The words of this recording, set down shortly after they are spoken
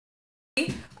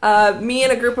Me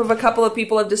and a group of a couple of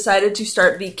people have decided to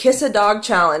start the Kiss a Dog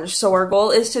Challenge. So our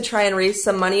goal is to try and raise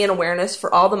some money and awareness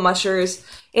for all the mushers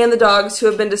and the dogs who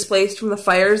have been displaced from the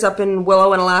fires up in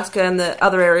Willow in Alaska and the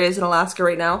other areas in Alaska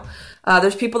right now.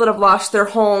 There's people that have lost their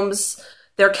homes,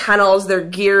 their kennels, their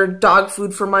gear, dog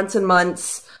food for months and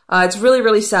months. It's really,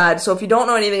 really sad. So if you don't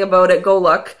know anything about it, go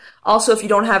look. Also, if you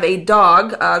don't have a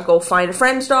dog, go find a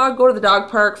friend's dog, go to the dog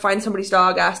park, find somebody's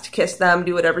dog, ask to kiss them,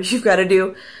 do whatever you've got to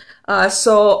do.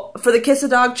 So for the Kiss a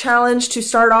Dog Challenge, to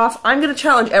start off, I'm going to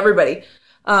challenge everybody.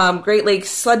 Great Lakes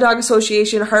Sled Dog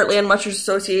Association, Heartland Mushers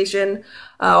Association,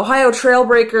 Ohio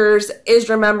Trailbreakers,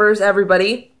 ISRA members,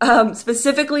 everybody.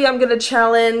 Specifically, I'm going to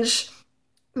challenge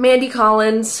Mandy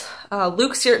Collins,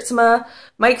 Luke Siertzma,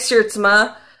 Mike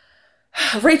Siertzma,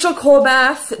 Rachel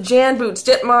Colbath, Jan Boots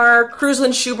Dittmar,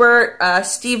 Cruzlin Schubert,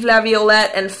 Steve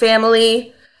Laviolette and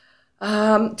family,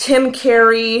 Tim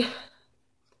Carey,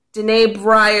 Danae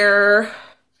Breyer,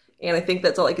 and I think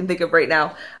that's all I can think of right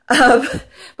now.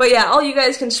 But yeah, all you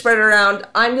guys can spread it around.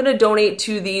 I'm going to donate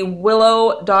to the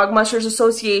Willow Dog Mushers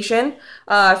Association.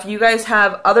 If you guys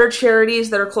have other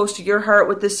charities that are close to your heart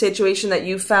with this situation that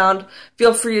you found,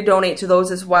 feel free to donate to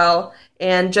those as well.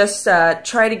 And just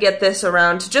try to get this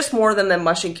around to just more than the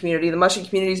mushing community. The mushing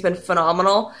community has been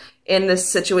phenomenal in this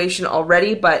situation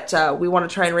already, but we want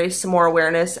to try and raise some more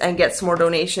awareness and get some more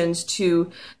donations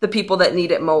to the people that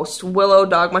need it most. Willow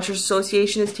Dog Mushers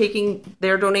Association is taking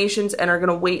their donations and are going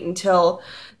to wait until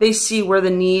they see where the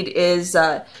need is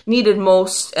needed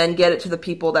most and get it to the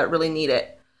people that really need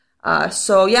it.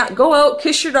 So yeah, go out,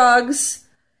 kiss your dogs,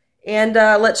 and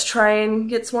let's try and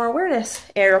get some more awareness.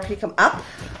 Ariel, can you come up?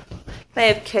 Can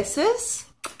I have kisses?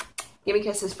 Give me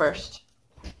kisses first.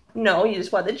 No, you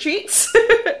just want the treats.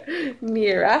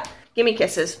 Mira, give me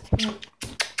kisses.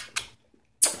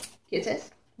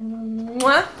 Kisses.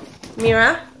 Mwah.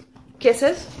 Mira,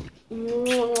 kisses.